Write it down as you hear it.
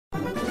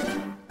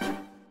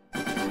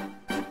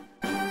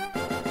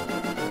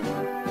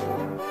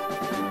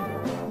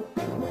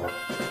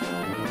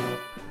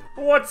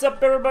What's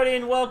up, everybody,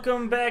 and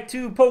welcome back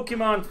to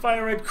Pokémon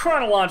Fire Red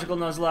Chronological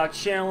Nuzlocke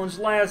Challenge.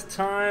 Last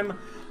time,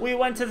 we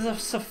went to the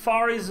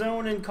Safari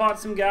Zone and caught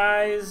some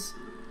guys.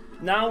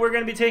 Now we're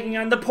going to be taking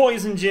on the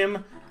Poison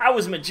Gym. I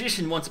was a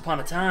magician once upon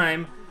a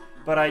time,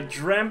 but I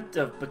dreamt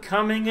of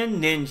becoming a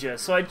ninja.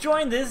 So I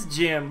joined this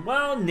gym.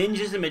 Well,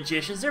 ninjas and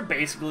magicians, they're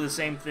basically the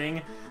same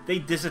thing. They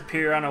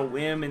disappear on a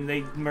whim and they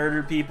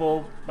murder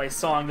people by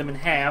sawing them in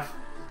half.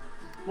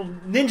 Well,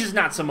 ninjas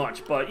not so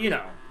much, but, you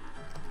know.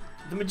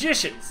 The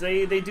magicians,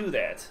 they do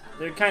that.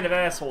 They're kind of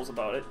assholes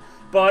about it.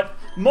 But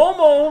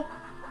Momo,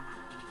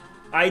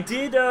 I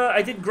did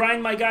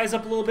grind my guys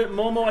up a little bit.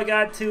 Momo, I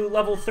got to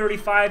level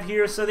 35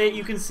 here so that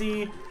you can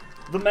see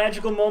the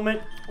magical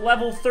moment.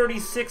 Level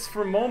 36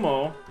 for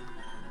Momo.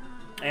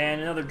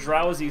 And another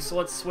Drowsy, so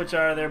let's switch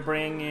out of there,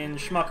 bring in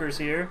Schmuckers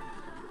here.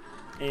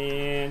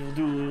 And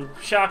do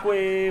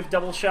Shockwave,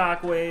 double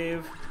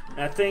Shockwave. And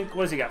I think,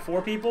 what has he got,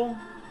 4 people?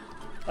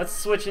 Let's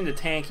switch into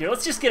Tank here.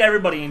 Let's just get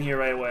everybody in here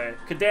right away.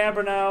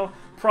 Kadabra now,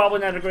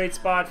 probably not a great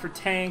spot for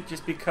Tank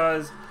just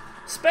because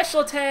special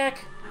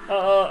attack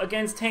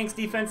against Tank's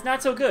defense,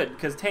 not so good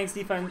because Tank's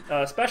defense,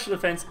 special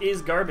defense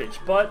is garbage,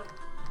 but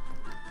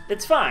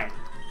it's fine.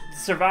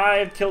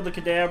 Survived, killed the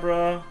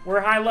Kadabra. We're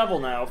high level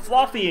now.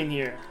 Fluffy in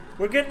here.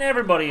 We're getting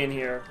everybody in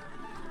here.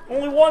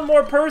 Only one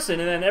more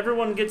person and then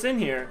everyone gets in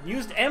here.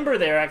 Used Ember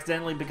there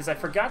accidentally because I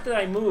forgot that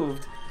I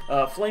moved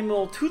Flame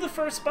Wheel to the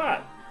first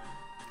spot.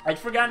 I'd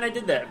forgotten I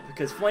did that,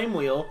 because Flame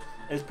Wheel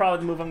is probably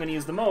the move I'm going to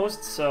use the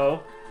most,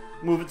 so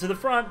move it to the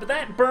front, but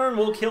that burn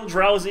will kill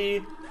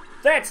Drowsy.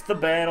 That's the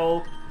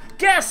battle.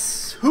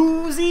 Guess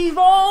who's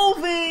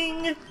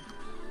evolving?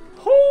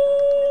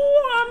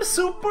 Oh, I'm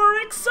super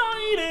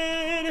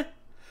excited.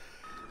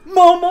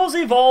 Momo's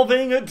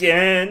evolving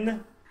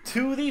again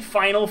to the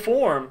final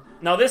form.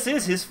 Now this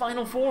is his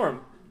final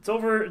form. It's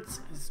over,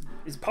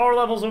 his power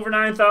level's over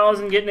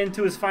 9,000, getting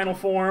into his final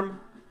form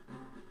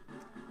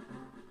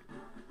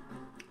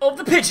of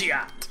the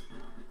Pidgeot.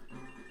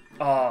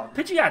 Oh,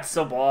 Pidgeot's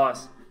so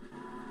boss.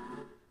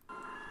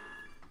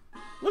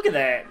 Look at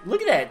that.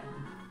 Look at that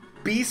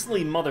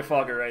beastly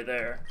motherfucker right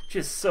there.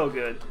 Just so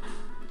good.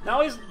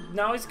 Now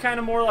he's kind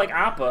of more like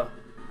Appa.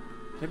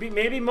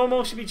 Maybe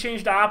Momo should be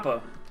changed to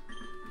Appa.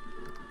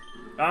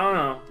 I don't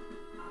know.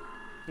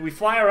 We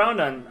fly around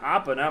on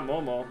Appa, not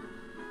Momo.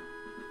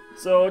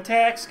 So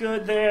attack's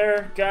good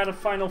there. Got a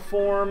final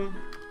form.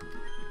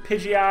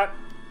 Pidgeot.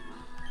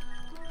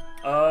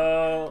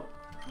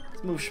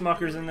 Move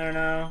Schmuckers in there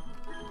now.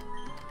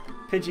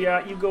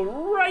 Pidgeot, you go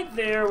right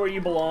there where you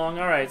belong.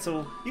 Alright,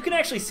 so you can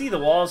actually see the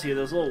walls here,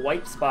 those little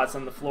white spots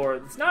on the floor.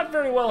 It's not a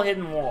very well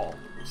hidden wall.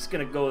 I'm just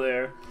gonna go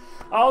there.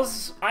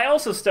 I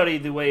also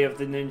studied the way of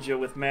the ninja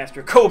with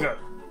Master Koga.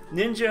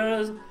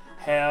 Ninjas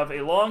have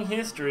a long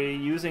history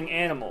using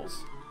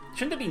animals.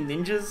 Shouldn't it be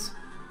ninjas?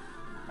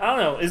 I don't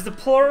know. Is the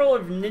plural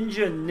of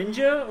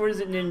ninja, or is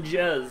it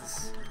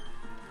ninjas?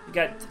 You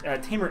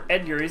got Tamer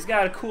Edgar. He's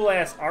got a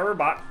cool-ass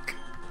Arbok.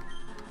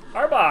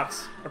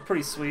 Arboks are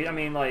pretty sweet. I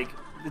mean, like,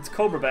 it's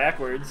Cobra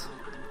backwards.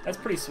 That's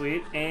pretty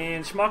sweet.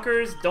 And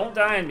Schmuckers, don't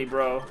die on me,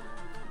 bro.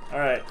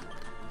 Alright.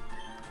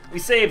 We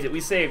saved it.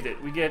 We saved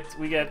it. We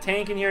got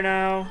Tank in here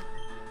now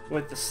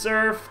with the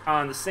Surf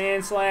on the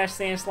Sand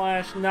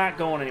Slash, not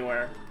going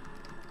anywhere.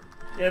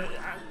 Yeah,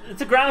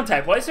 it's a ground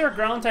type. Why is there a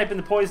ground type in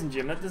the Poison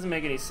Gym? That doesn't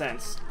make any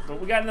sense.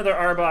 But we got another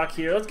Arbok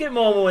here. Let's get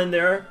Momo in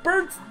there.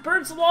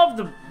 Birds love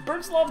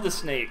the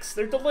snakes.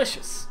 They're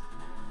delicious.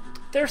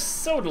 They're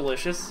so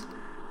delicious.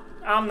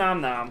 Om nom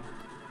nom.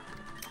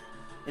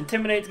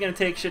 Intimidate's gonna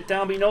take shit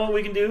down, but you know what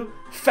we can do?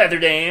 Feather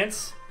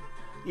dance.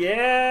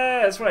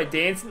 Yeah, that's right.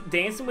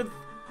 Dancing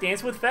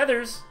with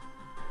feathers.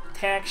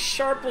 Attack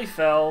sharply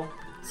fell.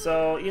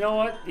 So you know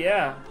what?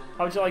 Yeah.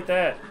 How'd you like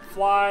that?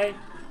 Fly.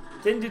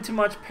 Didn't do too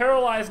much.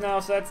 Paralyzed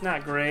now, so that's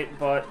not great.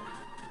 But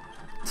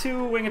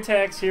 2 wing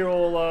attacks here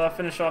will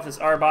finish off this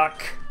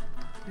Arbok.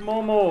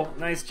 Momo,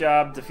 nice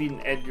job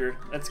defeating Edgar.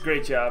 That's a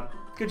great job.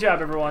 Good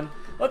job, everyone.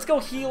 Let's go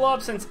heal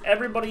up since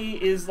everybody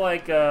is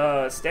like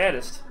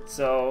statist.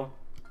 So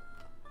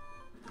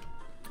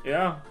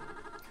yeah,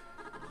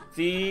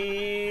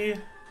 the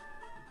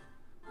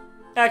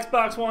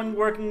Xbox One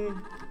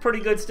working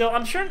pretty good still.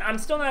 I'm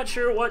still not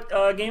sure what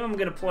game I'm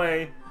gonna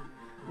play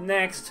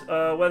next.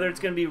 Whether it's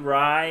gonna be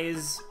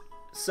Rise,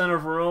 Son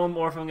of Rome,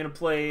 or if I'm gonna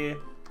play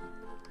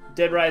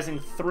Dead Rising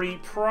 3.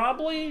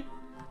 Probably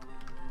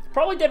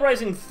Dead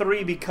Rising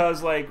 3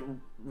 because like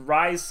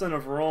Rise, Son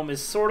of Rome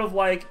is sort of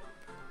like,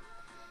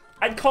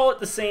 I'd call it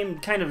the same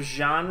kind of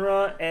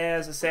genre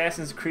as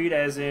Assassin's Creed,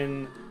 as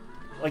in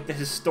like the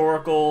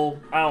historical,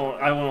 I don't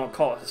want to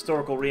call it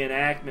historical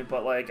reenactment,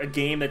 but like a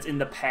game that's in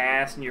the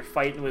past and you're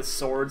fighting with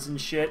swords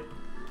and shit,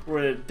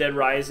 where Dead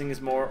Rising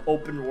is more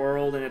open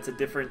world and it's a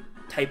different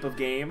type of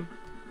game.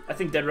 I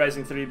think Dead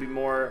Rising 3 would be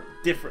more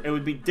different. It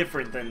would be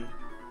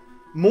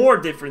more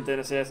different than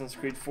Assassin's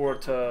Creed 4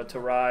 to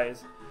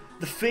Rise.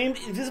 The famed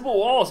invisible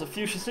walls of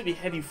Fuchsia City,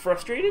 have you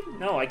frustrated?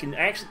 No, I can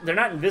actually, they're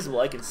not invisible,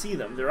 I can see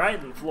them. They're right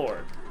on the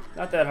floor.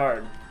 Not that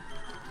hard.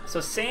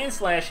 So Sand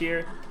Slash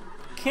here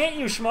can't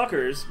use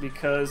Schmuckers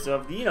because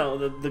of, you know,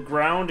 the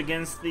ground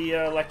against the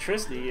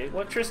electricity.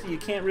 Electricity you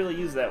can't really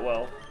use that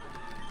well.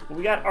 But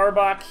we got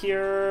Arbok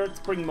here. Let's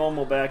bring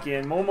Momo back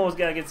in. Momo's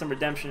got to get some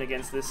redemption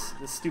against this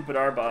stupid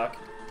Arbok.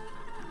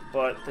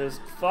 But there's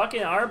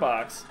fucking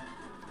Arboks.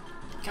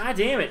 God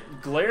damn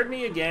it. Glared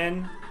me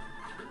again.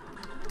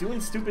 Doing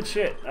stupid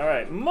shit.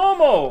 Alright,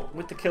 Momo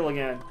with the kill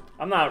again.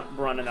 I'm not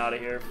running out of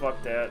here.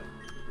 Fuck that.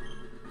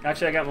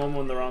 Actually, I got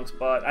Momo in the wrong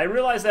spot. I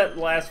realized that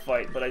last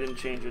fight, but I didn't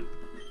change it.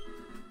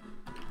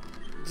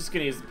 Just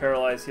gonna use the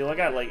Paralyzed Heal. I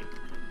got, like,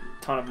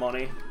 a ton of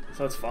money,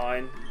 so it's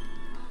fine.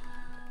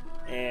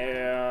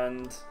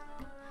 And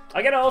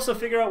I gotta also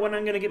figure out when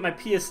I'm gonna get my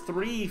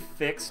PS3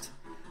 fixed.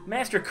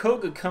 Master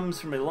Koga comes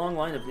from a long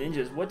line of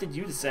ninjas. What did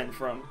you descend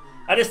from?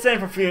 I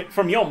descended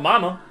from your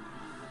mama.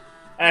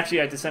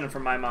 Actually, I descended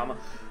from my mama.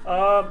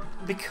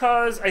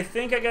 Because I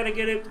think I gotta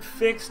get it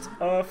fixed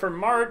for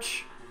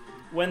March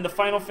when the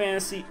Final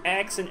Fantasy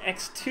X and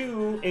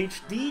X2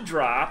 HD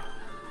drop,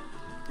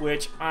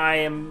 which I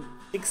am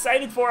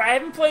excited for. I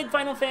haven't played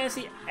Final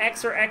Fantasy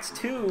X or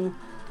X2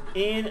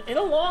 in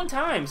a long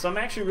time, so I'm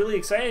actually really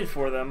excited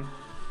for them.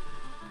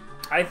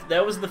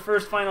 That was the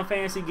first Final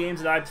Fantasy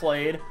games that I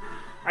played.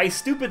 I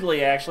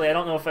stupidly, actually, I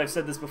don't know if I've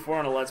said this before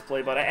on a Let's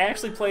Play, but I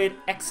actually played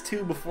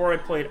X2 before I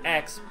played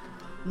X,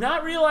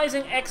 not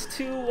realizing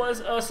X2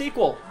 was a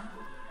sequel.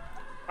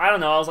 I don't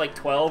know, I was like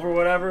 12 or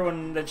whatever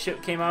when that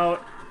shit came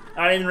out.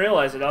 I didn't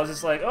realize it. I was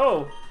just like,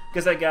 oh,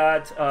 because I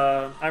got,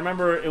 I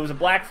remember it was a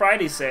Black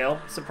Friday sale,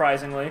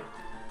 surprisingly.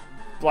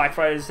 Black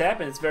Friday just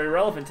happened, it's very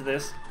relevant to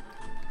this.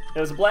 It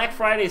was a Black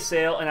Friday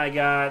sale, and I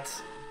got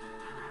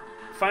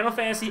Final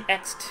Fantasy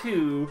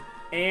X2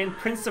 and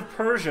Prince of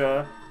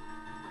Persia,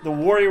 The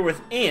Warrior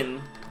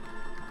Within,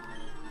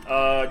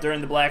 during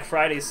the Black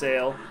Friday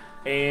sale,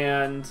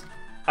 and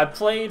I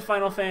played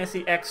Final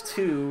Fantasy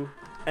X2,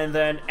 and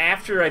then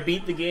after I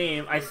beat the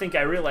game, I think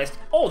I realized,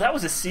 oh, that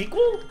was a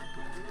sequel?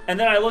 And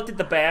then I looked at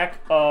the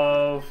back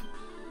of,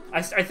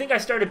 I think I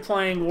started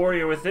playing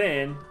Warrior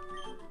Within,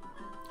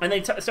 and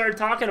they started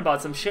talking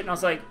about some shit, and I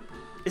was like,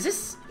 is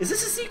this a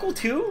sequel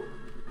too?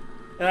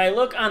 And I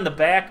look on the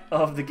back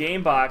of the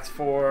game box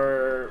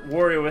for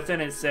Warrior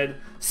Within, and it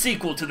said,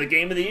 sequel to the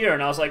game of the year,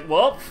 and I was like,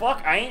 well,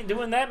 fuck, I ain't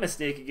doing that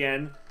mistake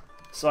again.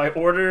 So I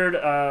ordered,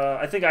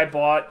 I think I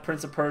bought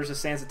Prince of Persia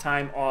Sands of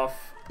Time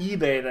off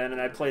eBay then,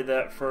 and I played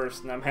that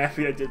first, and I'm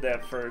happy I did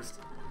that first.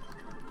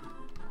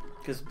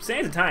 Because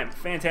Sands of Time,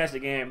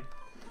 fantastic game.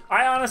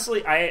 I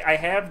honestly, I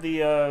have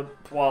the,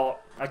 well,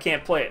 I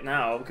can't play it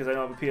now because I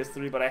don't have a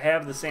PS3, but I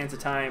have the Sands of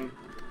Time.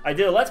 I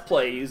did a Let's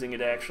Play using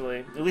it,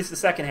 actually. At least the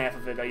second half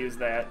of it, I used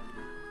that.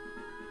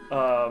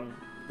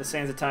 The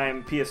Sands of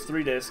Time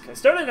PS3 disc. I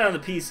started it on the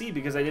PC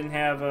because I didn't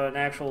have an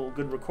actual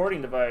good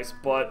recording device,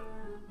 but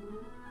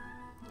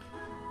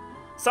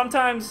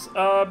sometimes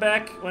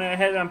back when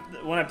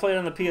I played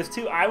on the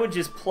PS2, I would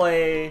just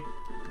play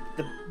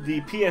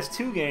the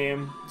PS2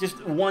 game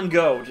just one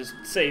go. Just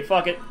say,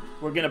 fuck it,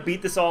 we're gonna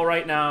beat this all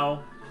right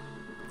now.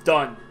 It's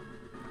done.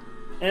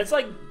 And it's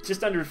like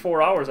just under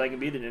 4 hours I can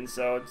beat it in,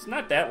 so it's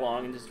not that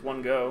long in just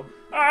one go.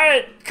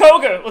 Alright,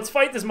 Koga, let's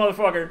fight this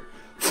motherfucker.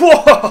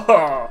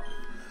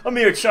 A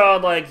mere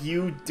child like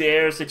you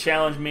dares to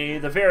challenge me.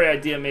 The very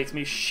idea makes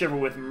me shiver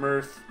with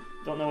mirth.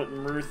 Don't know what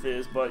mirth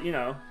is, but you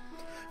know.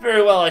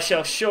 Very well, I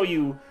shall show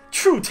you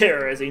true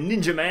terror as a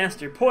ninja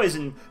master.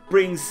 Poison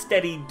brings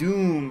steady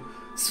doom.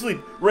 Sleep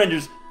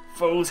renders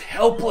foes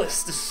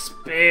helpless.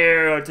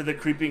 Despair to the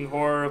creeping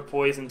horror of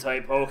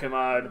poison-type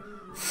Pokemon.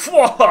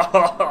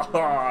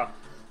 I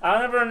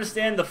don't ever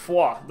understand the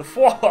fwa. The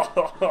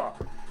fwa.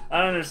 I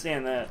don't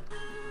understand that.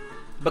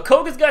 But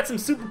Koga's got some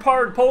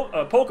super-powered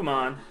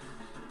Pokemon,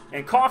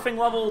 and Coughing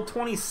level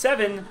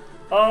 27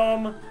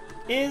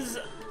 is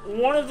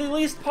one of the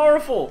least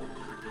powerful.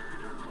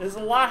 There's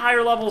a lot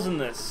higher levels in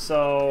this,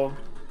 so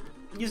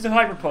use the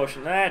Hyper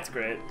Potion. That's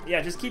great.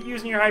 Yeah, just keep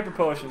using your Hyper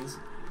Potions.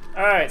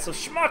 Alright, so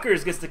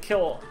Schmuckers gets the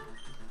kill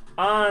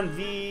on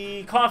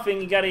the Coughing.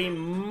 You got a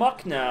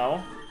Muck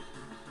now.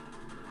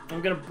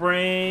 I'm gonna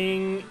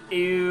bring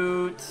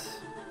out...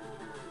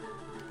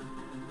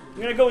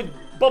 I'm gonna go with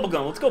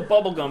Bubblegum. Let's go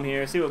Bubblegum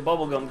here, see what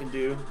Bubblegum can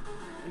do.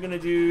 I'm gonna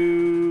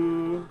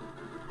do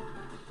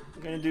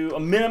a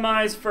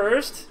Minimize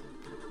first.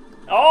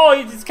 Oh,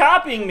 he's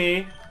copying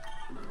me.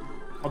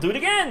 I'll do it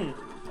again.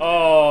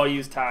 Oh,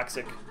 use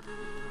Toxic.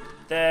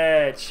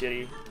 That's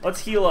shitty.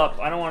 Let's heal up.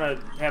 I don't want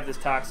to have this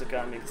Toxic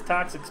on me, because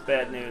Toxic's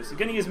bad news. He's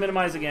gonna use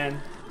Minimize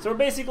again. So we're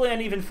basically on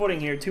even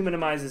footing here, 2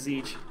 Minimizes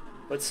each.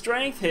 But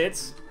Strength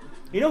hits.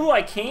 You know who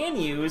I can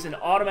use and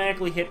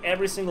automatically hit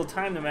every single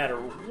time no matter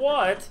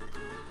what?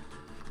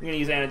 I'm going to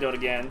use Antidote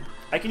again.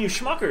 I can use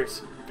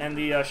Schmuckers, and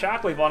the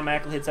Shockwave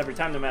automatically hits every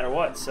time no matter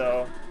what,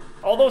 so...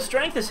 Although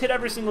Strength has hit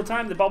every single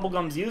time the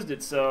Bubblegum's used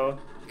it, so...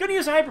 I'm going to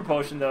use a Hyper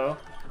Potion, though.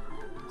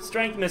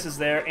 Strength misses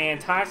there, and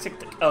Toxic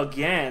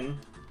again.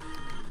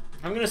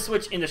 I'm going to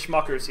switch into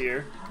Schmuckers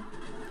here,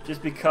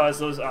 just because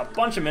there's a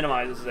bunch of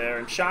Minimizes there,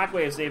 and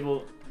Shockwave's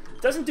able...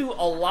 Doesn't do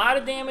a lot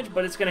of damage,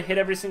 but it's going to hit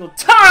every single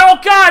time. Oh,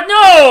 God,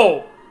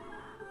 no!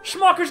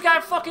 Schmucker's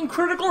got fucking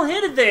critical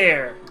hit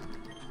there!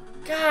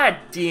 God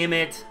damn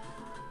it.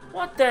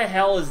 What the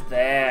hell is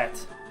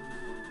that?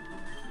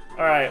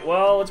 Alright,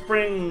 well, let's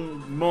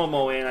bring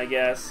Momo in, I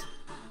guess.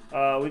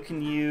 We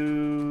can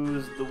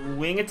use the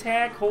wing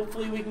attack.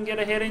 Hopefully we can get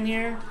a hit in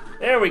here.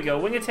 There we go.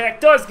 Wing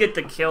attack does get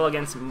the kill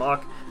against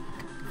Muck.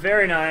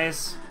 Very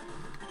nice.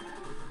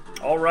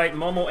 Alright,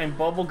 Momo and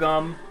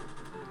Bubblegum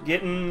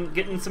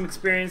getting some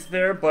experience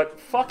there, but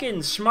fucking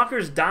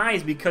Schmuckers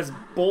dies because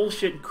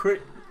bullshit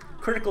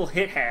critical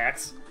hit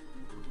hacks.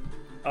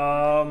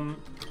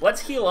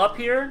 Let's heal up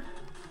here,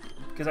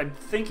 because I'm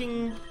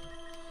thinking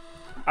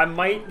I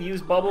might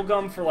use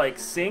Bubblegum for, like,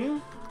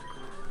 Sing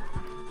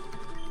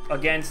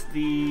against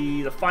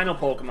the final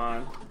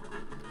Pokemon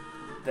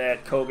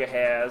that Koga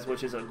has,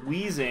 which is a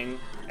Weezing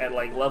at,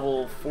 like,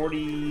 level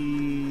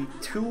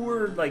 42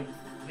 or, like,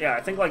 yeah,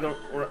 I think, like,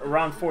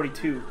 around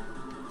 42.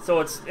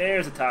 So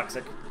there's a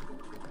Toxic.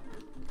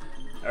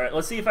 Alright,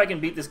 let's see if I can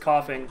beat this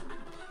Coughing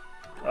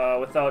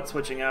without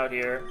switching out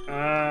here.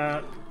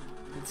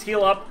 Let's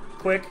heal up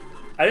quick.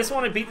 I just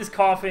want to beat this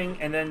Coughing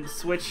and then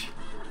switch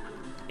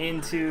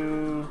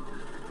into...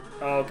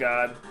 Oh,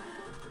 God.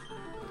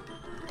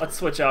 Let's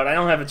switch out. I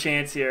don't have a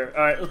chance here.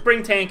 Alright, let's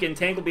bring Tank in.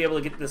 Tank will be able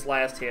to get this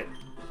last hit.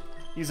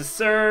 Use a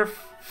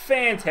Surf.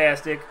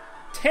 Fantastic.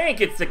 Tank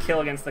gets the kill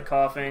against the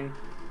Coughing.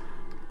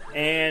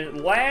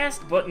 And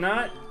last but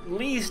not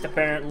least,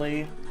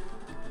 apparently,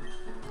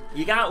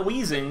 you got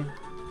Weezing.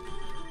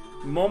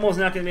 Momo's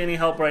not going to be any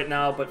help right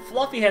now, but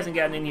Fluffy hasn't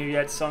gotten in here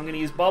yet, so I'm going to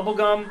use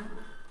Bubblegum.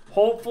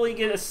 Hopefully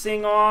get a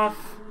Sing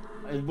off.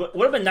 It would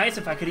have been nice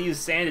if I could use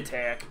Sand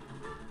Attack.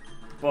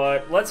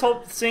 But let's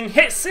hope Sing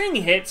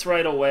hits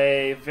right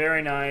away.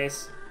 Very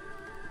nice.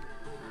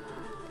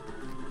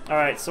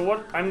 Alright, so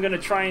what I'm going to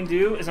try and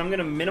do is I'm going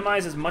to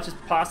minimize as much as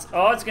possible.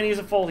 Oh, it's going to use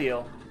a full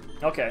heal.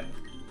 Okay.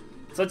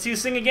 So let's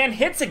use Sing again.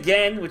 Hits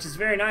again, which is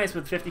very nice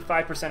with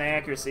 55%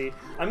 accuracy.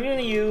 I'm going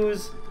to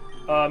use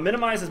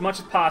minimize as much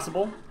as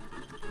possible.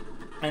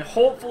 And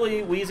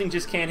hopefully Weezing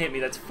just can't hit me.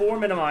 That's 4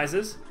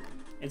 minimizes.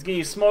 It's going to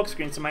use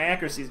Smokescreen, so my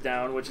accuracy's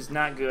down, which is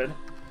not good.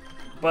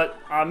 But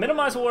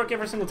minimize will work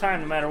every single time,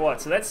 no matter what.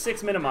 So that's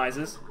 6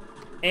 minimizes.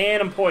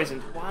 And I'm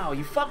poisoned. Wow,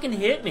 you fucking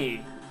hit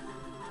me.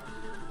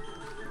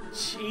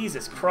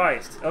 Jesus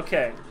Christ.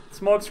 Okay,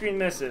 Smokescreen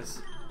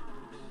misses.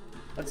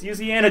 Let's use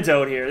the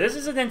antidote here. This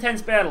is an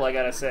intense battle, I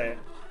gotta say.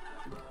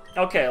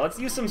 Okay, let's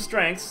use some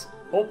strengths.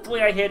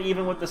 Hopefully I hit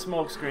even with the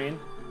Smokescreen.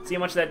 See how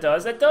much that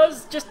does. That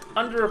does just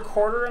under a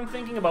quarter, I'm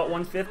thinking. About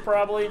 1/5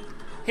 probably.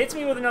 Hits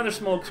me with another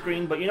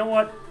Smokescreen, but you know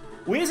what?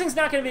 Weezing's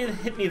not going to be able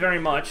to hit me very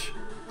much.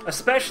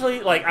 Especially,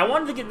 like, I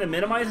wanted to get the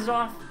minimizes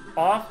off.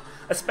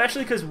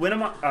 Especially because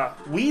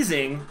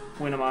Weezing...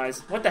 Minimize.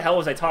 What the hell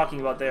was I talking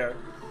about there?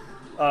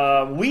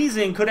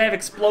 Weezing could have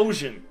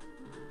Explosion.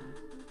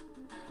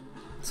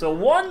 So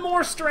one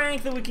more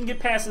strength that we can get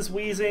past this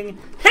Weezing.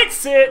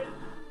 Hits it!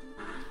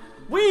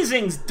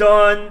 Weezing's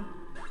done.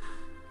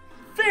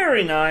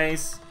 Very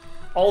nice.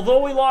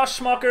 Although we lost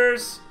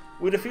Schmuckers,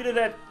 we defeated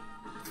that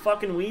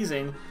fucking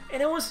Weezing.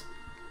 And it was...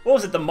 What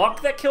was it, the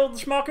Muck that killed the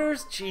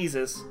Schmuckers?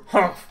 Jesus.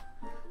 Humph.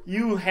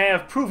 You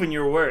have proven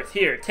your worth.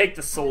 Here, take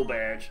the Soul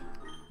Badge.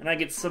 And I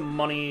get some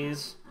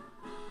monies.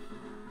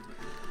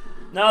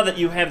 Now that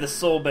you have the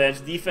Soul Badge,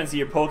 the defense of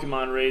your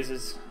Pokemon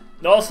raises.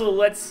 It also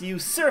lets you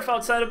surf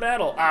outside of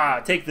battle.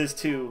 Ah, take this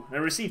too. I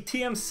received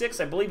TM6,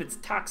 I believe it's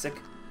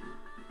Toxic.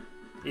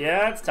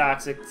 Yeah, it's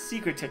Toxic.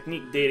 Secret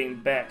technique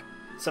dating back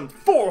some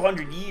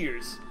 400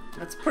 years.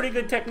 That's a pretty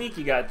good technique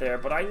you got there,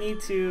 but I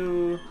need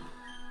to...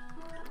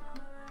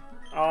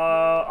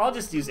 I'll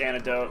just use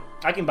Antidote.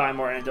 I can buy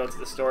more Antidotes at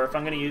the store. If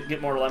I'm going to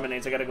get more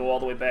Lemonades, I gotta go all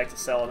the way back to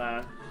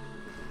Celadon.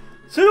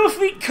 So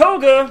defeat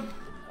Koga!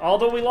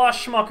 Although we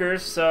lost Schmuckers,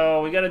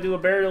 so we gotta do a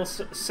burial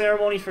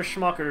ceremony for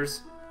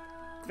Schmuckers.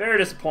 Very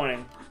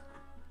disappointing.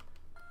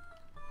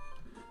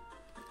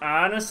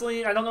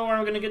 Honestly, I don't know where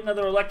I'm going to get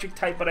another electric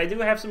type, but I do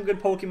have some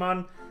good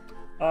Pokemon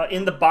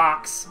in the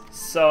box.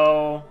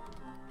 So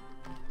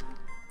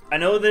I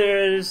know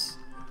there's...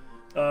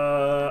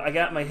 I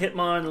got my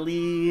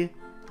Hitmonlee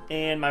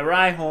and my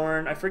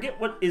Rhyhorn. I forget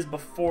what is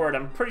before it.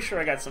 I'm pretty sure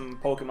I got some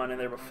Pokemon in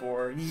there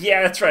before.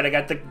 Yeah, that's right. I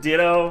got the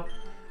Ditto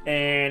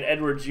and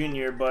Edward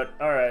Jr. But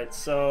alright,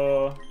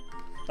 so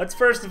let's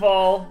first of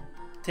all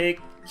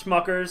take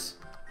Schmuckers.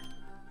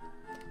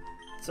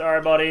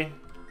 Sorry, buddy.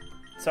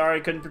 Sorry,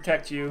 couldn't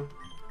protect you.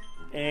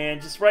 And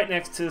just right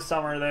next to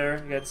Summer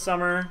there, you got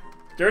Summer,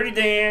 Dirty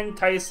Dan,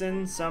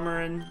 Tyson,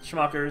 Summer, and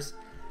Schmuckers.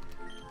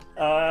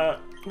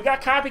 We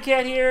got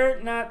Copycat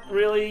here, not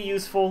really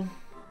useful.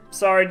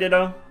 Sorry,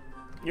 Ditto.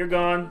 You're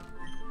gone.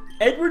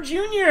 Edward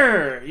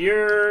Jr.,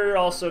 you're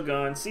also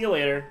gone. See you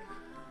later.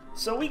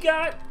 So we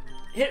got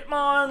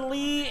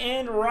Hitmonlee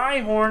and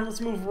Rhyhorn.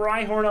 Let's move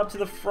Rhyhorn up to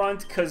the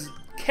front, because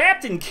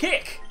Captain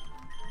Kick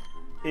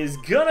is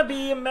gonna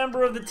be a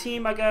member of the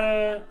team. I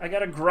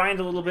gotta grind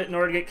a little bit in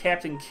order to get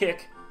Captain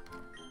Kick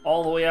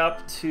all the way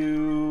up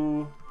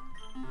to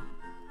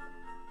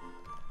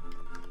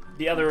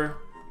the other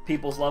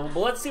people's level.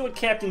 But let's see what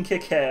Captain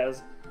Kick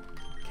has.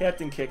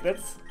 Captain Kick,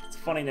 that's a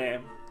funny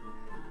name.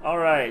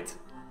 Alright.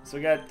 So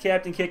we got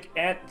Captain Kick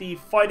at the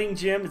fighting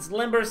gym. It's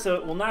limber, so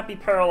it will not be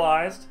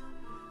paralyzed.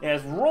 It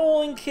has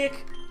rolling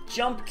kick,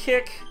 jump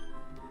kick,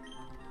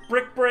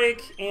 brick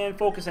break, and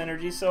focus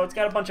energy. So it's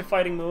got a bunch of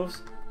fighting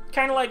moves.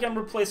 Kind of like I'm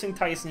replacing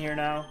Tyson here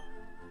now.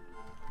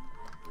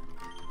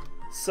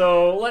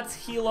 So let's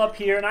heal up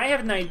here. And I have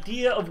an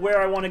idea of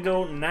where I want to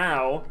go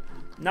now.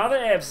 Now that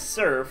I have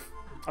Surf,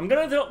 I'm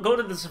going to go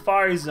to the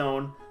Safari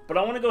Zone, but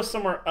I want to go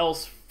somewhere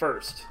else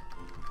first.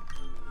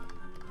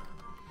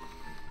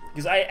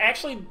 Because I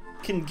actually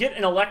can get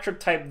an electric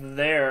type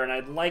there, and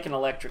I'd like an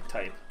electric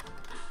type.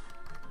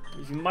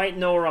 You might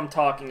know where I'm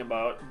talking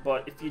about,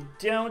 but if you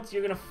don't,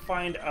 you're going to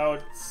find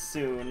out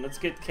soon. Let's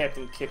get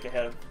Captain Kick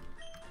ahead of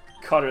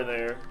Cutter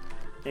there.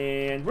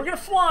 And we're going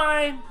to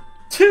fly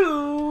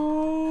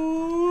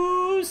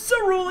to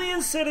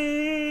Cerulean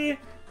City!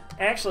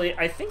 Actually,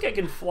 I think I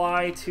can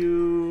fly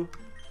to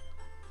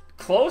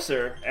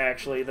closer,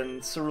 actually,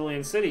 than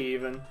Cerulean City,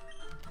 even.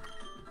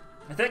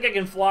 I think I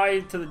can fly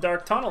to the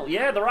Dark Tunnel.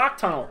 Yeah, the Rock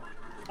Tunnel.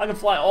 I can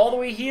fly all the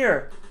way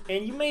here.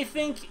 And you may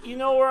think you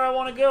know where I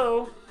want to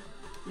go.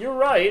 You're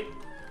right.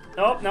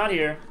 Nope, not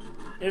here.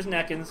 There's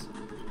Neckens.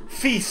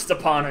 Feast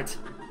upon it.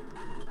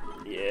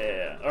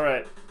 Yeah,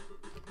 alright.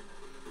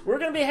 We're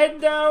going to be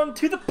heading down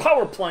to the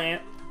power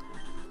plant.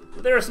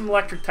 There are some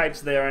electric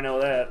types there, I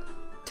know that.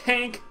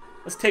 Tank.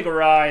 Let's take a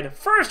ride.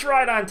 First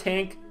ride on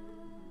Tank.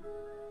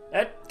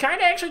 That kind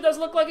of actually does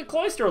look like a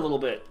Cloyster a little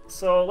bit.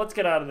 So let's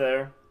get out of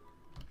there.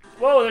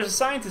 Whoa, there's a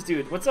scientist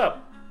dude. What's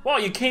up? Wow,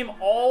 you came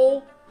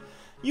all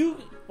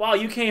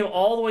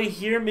the way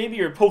here. Maybe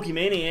you're a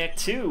Pokemaniac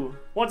too.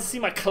 Want to see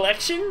my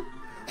collection?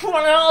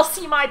 Want to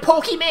see my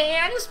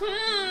Pokemans?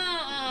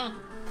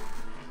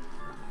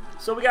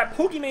 So we got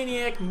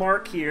Pokemaniac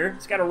Mark here.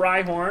 It's got a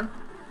Rhyhorn.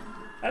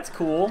 That's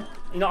cool.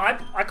 You know,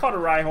 I caught a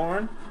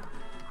Rhyhorn.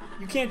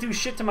 You can't do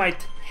shit to my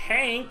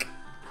Tank.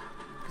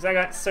 Because I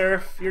got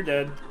Surf. You're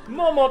dead.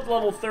 Momo up to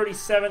level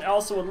 37.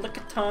 Also a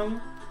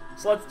Lickitung.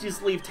 So let's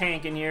just leave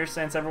Tank in here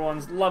since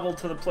everyone's leveled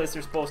to the place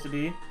they're supposed to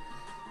be.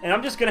 And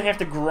I'm just going to have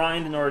to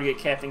grind in order to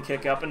get Captain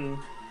Kick up. And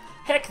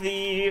heck,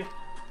 the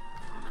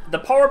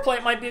power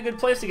plant might be a good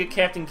place to get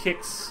Captain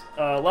Kick's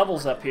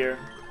levels up here.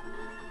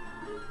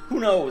 Who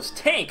knows?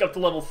 Tank up to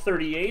level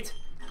 38.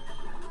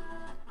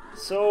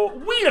 So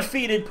we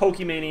defeated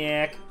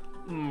Pokemaniac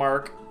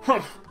Mark.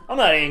 I'm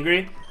not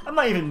angry. I'm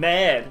not even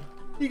mad.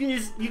 You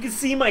can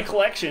see my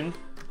collection.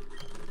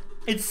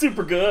 It's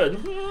super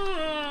good.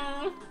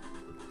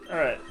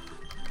 Alright.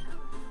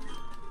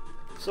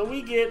 So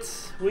we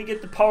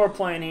get the power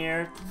plant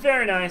here.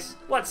 Very nice.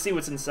 Let's see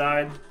what's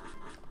inside.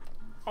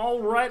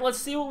 Alright, let's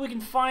see what we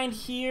can find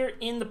here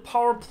in the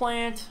power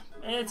plant.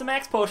 And it's a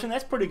max potion,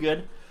 that's pretty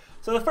good.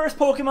 So the first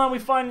Pokemon we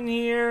find in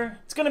here,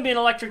 it's going to be an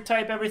electric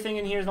type. Everything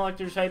in here is an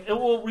electric type. It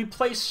will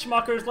replace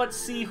Schmuckers. Let's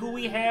see who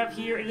we have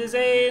here. It is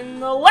an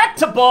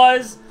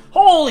Electabuzz.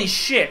 Holy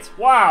shit.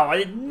 Wow, I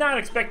did not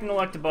expect an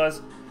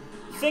Electabuzz.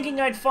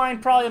 Thinking I'd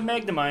find probably a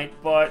Magnemite,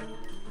 but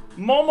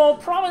Momo,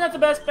 probably not the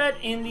best bet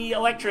in the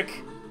electric,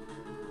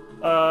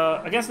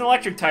 against an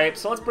electric type.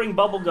 So let's bring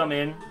Bubblegum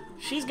in.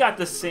 She's got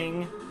the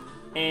Sing,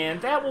 and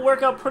that will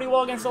work out pretty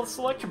well against this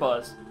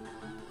Electabuzz.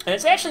 And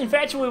it's actually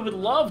Infatuated with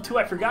Love, too.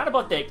 I forgot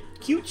about that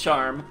cute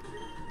charm.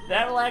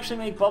 That'll actually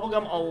make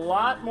Bubblegum a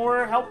lot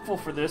more helpful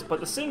for this, but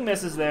the Sing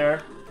misses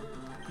there.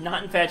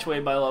 Not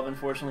Infatuated by Love,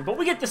 unfortunately. But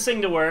we get the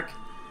Sing to work.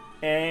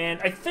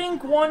 And I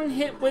think one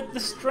hit with the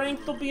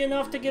Strength will be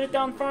enough to get it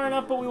down far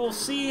enough, but we will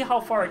see how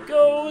far it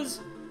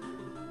goes.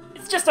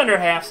 It's just under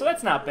half, so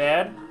that's not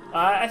bad.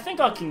 I think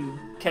I can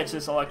catch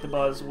this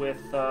Electabuzz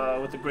with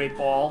the Great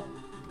Ball.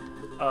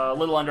 A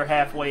little under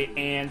halfway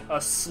and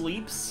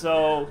asleep,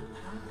 so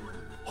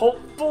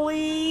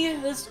hopefully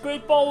this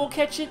Great Ball will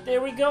catch it.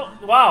 There we go.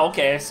 Wow,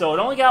 okay, so it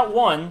only got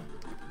one.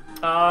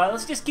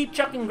 Let's just keep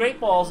chucking Great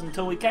Balls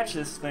until we catch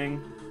this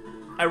thing.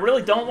 I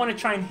really don't want to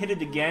try and hit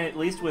it again, at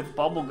least with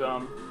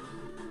Bubblegum.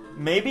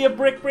 Maybe a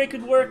Brick Break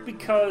could work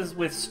because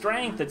with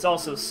Strength it's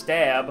also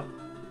Stab.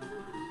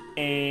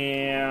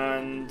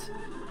 And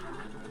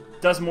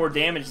does more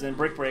damage than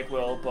Brick Break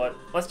will, but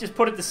let's just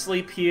put it to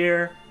sleep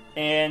here.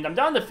 And I'm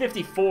down to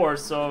 54,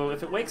 so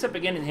if it wakes up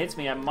again and hits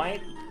me, I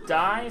might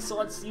die. So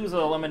let's use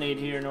a Lemonade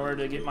here in order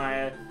to get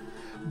my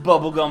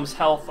Bubblegum's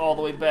health all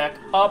the way back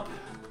up.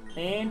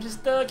 And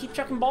just keep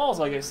chucking balls,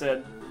 like I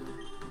said.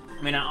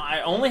 I mean,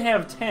 I only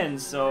have 10,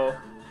 so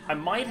I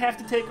might have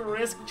to take a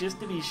risk just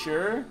to be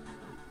sure.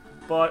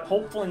 But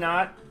hopefully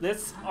not.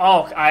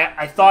 Oh,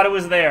 I thought it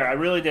was there. I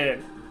really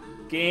did.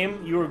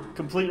 Game, you were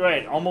completely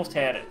right. Almost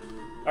had it.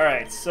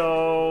 Alright,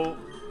 so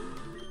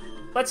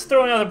let's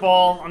throw another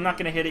ball. I'm not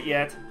going to hit it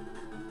yet.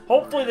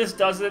 Hopefully this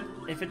does it.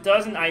 If it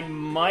doesn't, I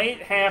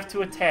might have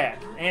to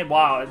attack. And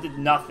wow, it did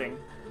nothing.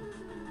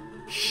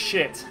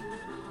 Shit.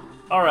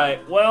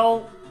 Alright,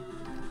 well,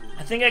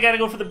 I think I gotta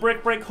go for the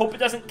Brick Break. Hope it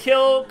doesn't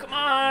kill. Come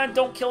on,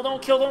 don't kill,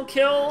 don't kill, don't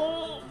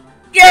kill.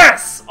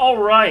 Yes!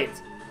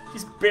 Alright.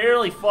 Just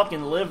barely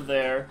fucking lived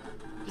there.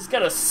 Just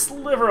got a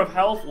sliver of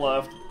health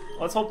left.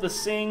 Let's hope the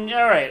Sing...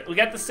 Alright, we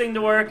got the Sing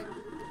to work.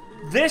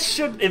 This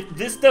should... If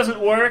this doesn't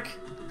work,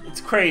 it's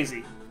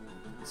crazy.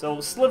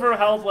 So sliver of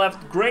health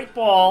left. Great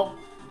ball.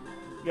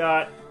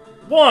 Got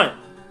 1,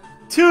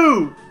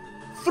 2,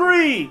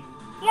 3.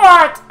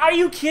 What? Are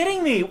you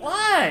kidding me?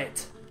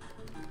 What?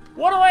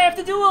 What do I have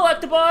to do,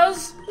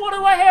 Electabuzz? What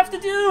do I have to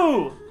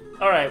do?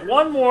 Alright,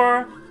 one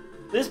more.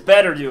 This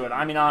better do it.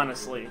 I mean,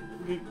 honestly.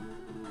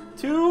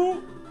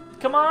 2.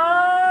 Come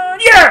on.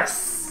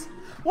 Yes!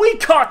 We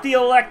caught the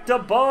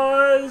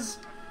Electabuzz.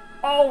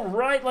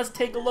 Alright, let's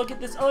take a look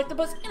at this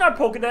Electabuzz in our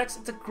Pokedex.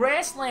 It's a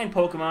grassland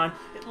Pokemon.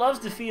 It loves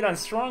to feed on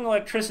strong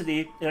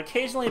electricity. It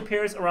occasionally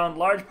appears around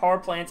large power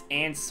plants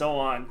and so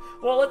on.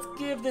 Well, let's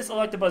give this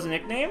Electabuzz a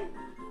nickname.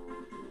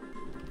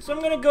 So I'm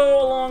going to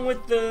go along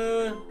with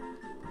the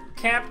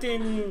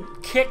Captain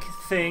Kick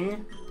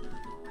thing.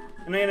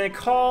 And I'm going to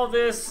call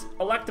this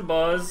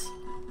Electabuzz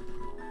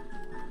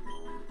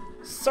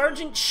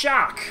Sergeant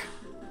Shock.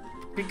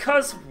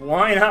 Because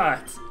why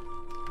not?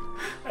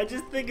 I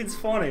just think it's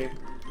funny.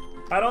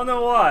 I don't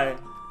know why.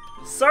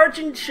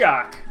 Sergeant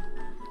Shock.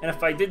 And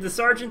if I did the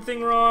Sergeant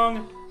thing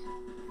wrong,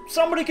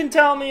 somebody can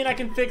tell me and I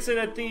can fix it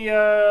at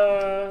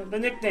the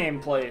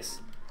nickname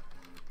place.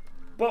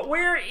 But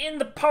we're in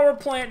the power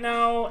plant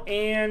now,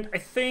 and I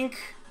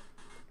think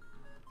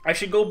I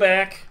should go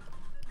back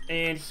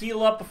and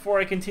heal up before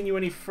I continue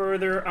any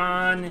further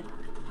on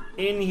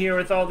in here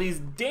with all these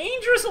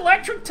dangerous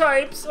electric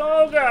types.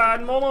 Oh god,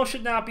 Momo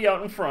should not be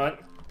out in front.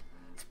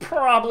 It's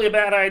probably a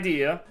bad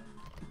idea,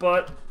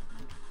 but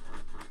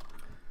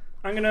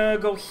I'm gonna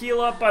go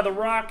heal up by the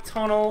rock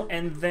tunnel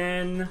and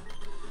then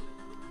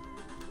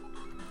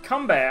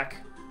come back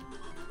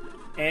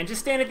and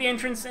just stand at the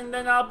entrance, and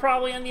then I'll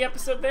probably end the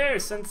episode there,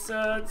 since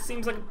it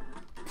seems like a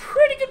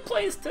pretty good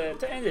place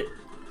to end it.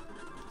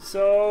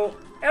 So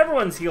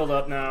everyone's healed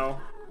up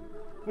now.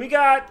 We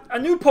got a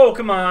new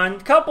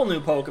Pokemon, couple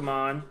new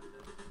Pokemon.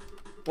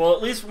 Well,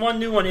 at least one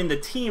new one in the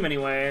team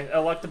anyway.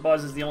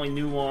 Electabuzz is the only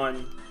new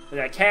one that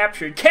I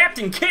captured.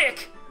 Captain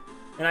Kick!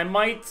 And I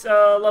might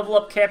level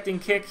up Captain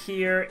Kick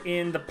here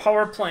in the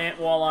power plant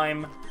while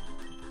I'm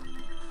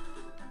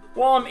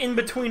in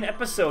between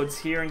episodes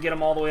here and get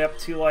him all the way up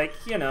to, like,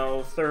 you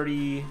know,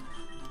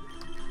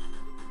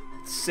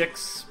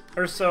 36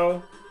 or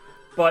so.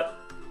 But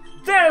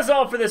that is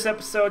all for this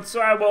episode, so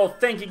I will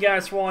thank you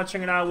guys for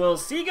watching, and I will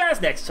see you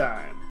guys next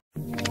time.